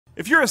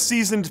If you're a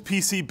seasoned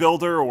PC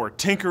builder or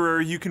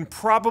tinkerer, you can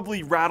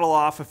probably rattle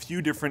off a few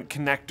different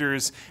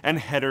connectors and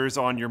headers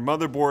on your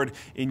motherboard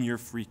in your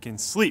freaking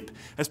sleep,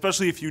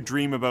 especially if you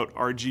dream about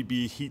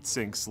RGB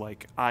heatsinks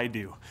like I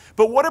do.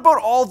 But what about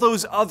all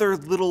those other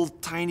little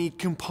tiny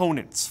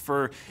components?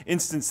 For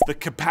instance, the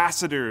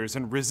capacitors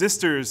and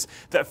resistors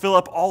that fill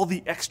up all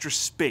the extra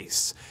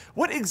space.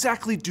 What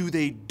exactly do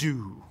they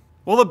do?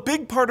 Well, a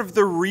big part of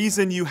the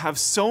reason you have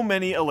so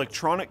many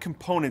electronic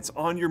components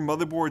on your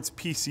motherboard's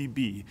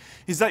PCB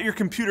is that your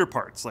computer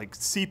parts, like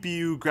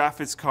CPU,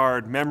 graphics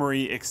card,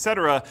 memory,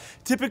 etc.,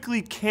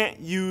 typically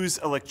can't use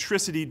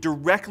electricity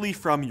directly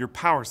from your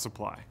power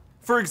supply.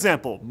 For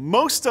example,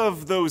 most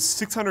of those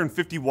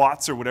 650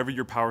 watts or whatever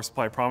your power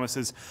supply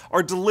promises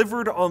are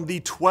delivered on the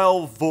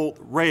 12-volt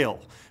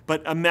rail.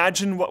 But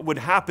imagine what would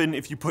happen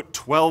if you put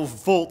 12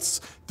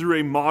 volts through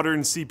a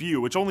modern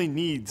CPU, which only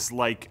needs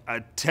like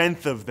a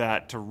tenth of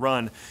that to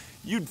run.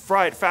 You'd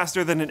fry it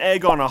faster than an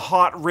egg on a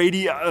hot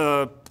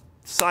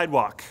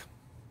sidewalk.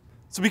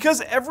 So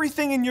because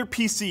everything in your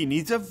PC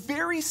needs a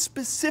very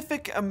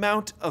specific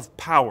amount of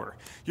power,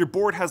 your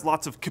board has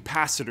lots of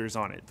capacitors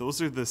on it. Those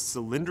are the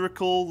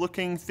cylindrical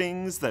looking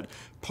things that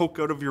poke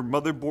out of your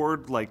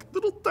motherboard like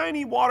little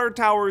tiny water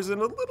towers in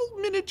a little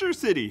miniature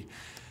city.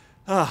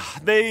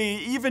 They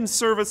even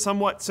serve a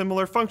somewhat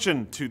similar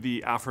function to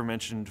the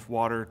aforementioned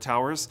water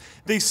towers.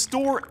 They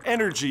store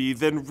energy,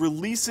 then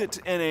release it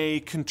in a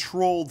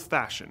controlled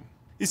fashion.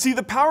 You see,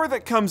 the power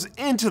that comes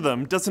into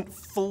them doesn't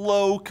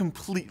flow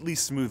completely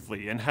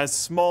smoothly and has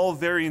small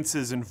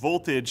variances in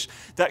voltage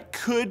that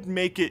could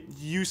make it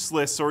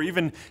useless or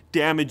even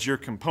damage your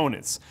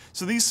components.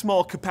 So these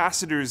small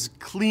capacitors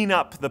clean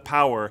up the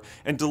power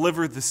and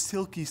deliver the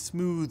silky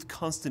smooth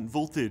constant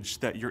voltage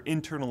that your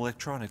internal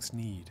electronics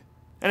need.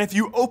 And if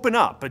you open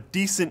up a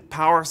decent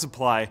power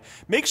supply,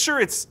 make sure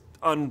it's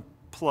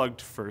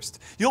unplugged first.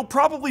 You'll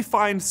probably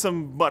find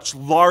some much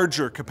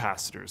larger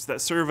capacitors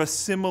that serve a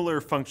similar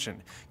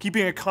function,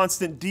 keeping a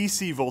constant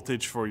DC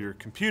voltage for your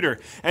computer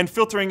and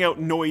filtering out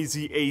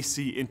noisy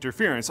AC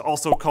interference,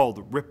 also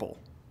called ripple.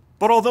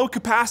 But although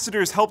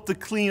capacitors help to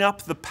clean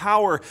up the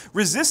power,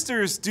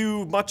 resistors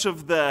do much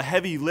of the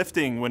heavy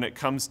lifting when it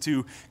comes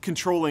to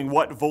controlling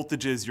what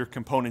voltages your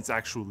components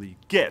actually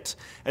get.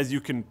 As you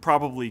can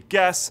probably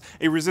guess,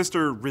 a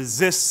resistor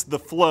resists the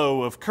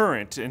flow of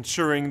current,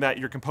 ensuring that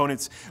your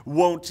components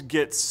won't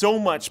get so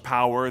much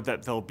power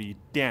that they'll be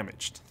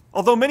damaged.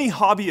 Although many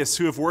hobbyists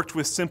who have worked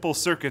with simple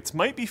circuits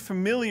might be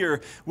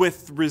familiar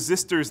with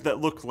resistors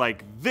that look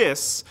like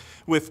this,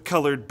 with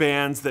colored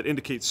bands that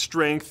indicate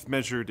strength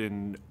measured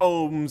in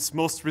ohms,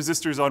 most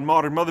resistors on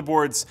modern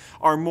motherboards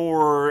are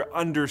more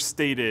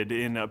understated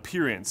in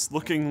appearance,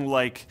 looking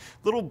like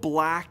little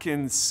black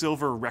and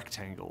silver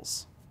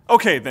rectangles.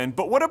 Okay then,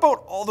 but what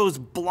about all those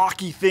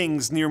blocky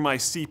things near my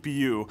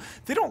CPU?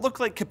 They don't look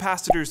like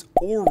capacitors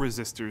or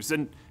resistors,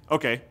 and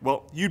okay,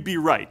 well, you'd be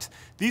right.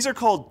 These are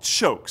called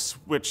chokes,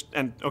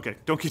 okay,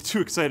 don't get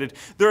too excited.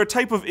 They're a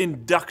type of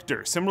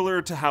inductor.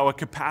 Similar to how a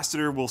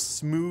capacitor will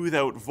smooth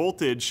out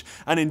voltage,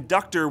 an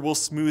inductor will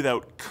smooth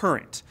out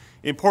current.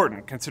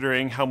 Important,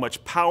 considering how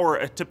much power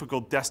a typical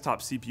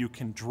desktop CPU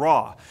can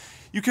draw.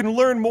 You can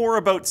learn more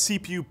about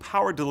CPU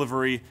power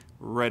delivery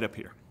right up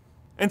here.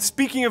 And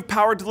speaking of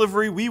power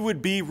delivery, we would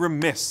be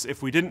remiss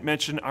if we didn't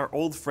mention our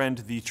old friend,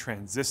 the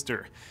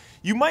transistor.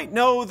 You might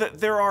know that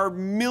there are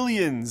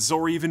millions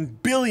or even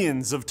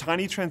billions of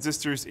tiny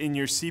transistors in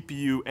your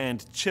CPU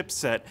and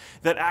chipset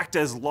that act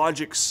as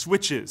logic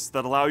switches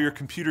that allow your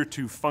computer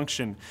to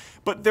function.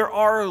 But there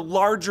are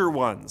larger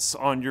ones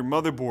on your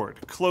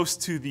motherboard, close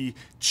to the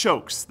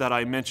chokes that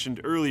I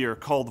mentioned earlier,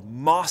 called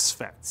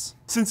MOSFETs.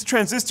 Since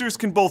transistors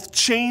can both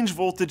change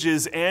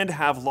voltages and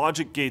have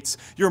logic gates,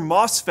 your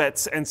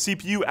MOSFETs and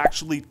CPU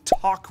actually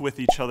talk with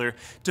each other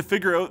to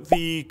figure out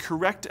the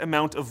correct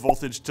amount of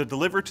voltage to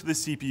deliver to the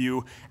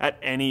CPU at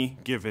any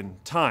given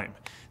time.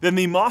 Then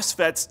the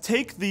MOSFETs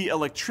take the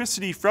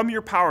electricity from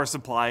your power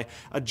supply,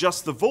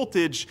 adjust the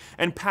voltage,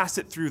 and pass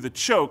it through the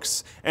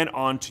chokes and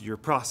onto your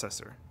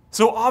processor.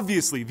 So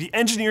obviously, the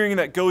engineering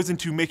that goes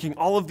into making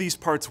all of these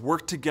parts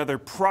work together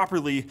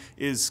properly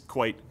is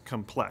quite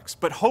complex.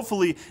 But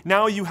hopefully,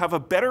 now you have a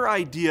better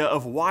idea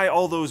of why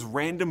all those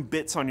random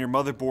bits on your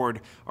motherboard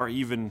are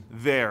even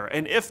there.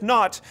 And if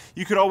not,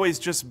 you could always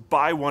just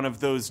buy one of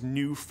those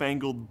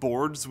newfangled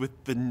boards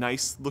with the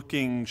nice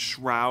looking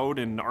shroud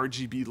and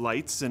RGB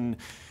lights and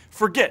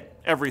forget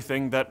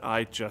everything that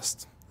I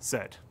just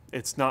said.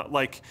 It's not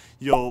like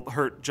you'll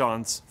hurt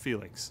John's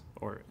feelings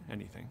or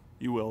anything.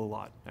 You will a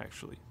lot,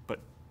 actually,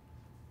 but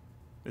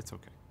it's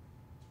okay.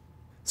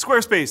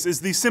 Squarespace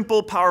is the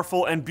simple,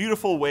 powerful, and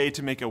beautiful way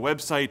to make a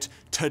website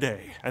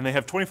today. And they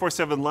have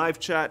 24/7 live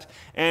chat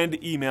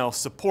and email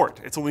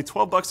support. It's only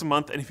 $12 a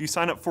month, and if you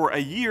sign up for a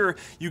year,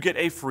 you get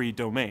a free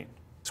domain.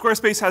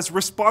 Squarespace has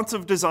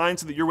responsive design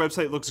so that your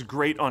website looks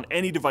great on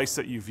any device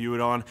that you view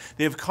it on.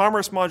 They have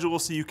commerce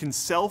modules so you can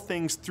sell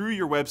things through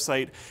your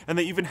website, and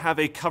they even have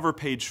a cover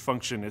page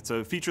function. It's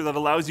a feature that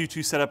allows you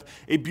to set up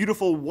a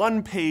beautiful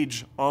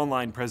one-page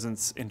online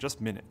presence in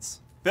just minutes.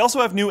 They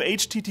also have new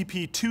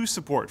HTTP 2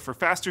 support for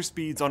faster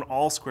speeds on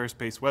all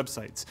Squarespace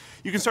websites.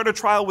 You can start a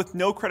trial with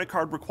no credit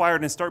card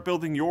required and start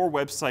building your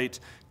website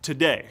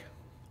today.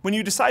 When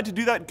you decide to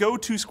do that, go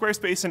to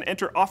Squarespace and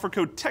enter offer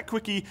code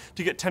TechQuickie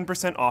to get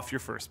 10% off your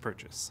first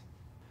purchase.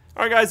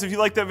 Alright guys, if you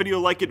liked that video,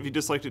 like it. If you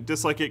disliked it,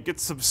 dislike it. Get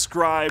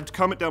subscribed.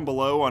 Comment down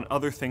below on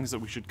other things that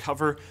we should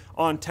cover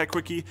on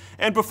TechQuickie.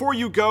 And before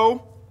you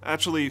go,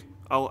 actually,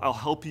 I'll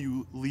help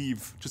you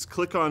leave. Just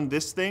click on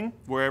this thing,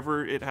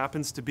 wherever it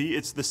happens to be.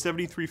 It's the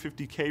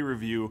 7350K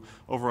review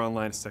over on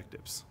Linus Tech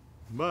Tips.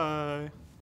 Bye.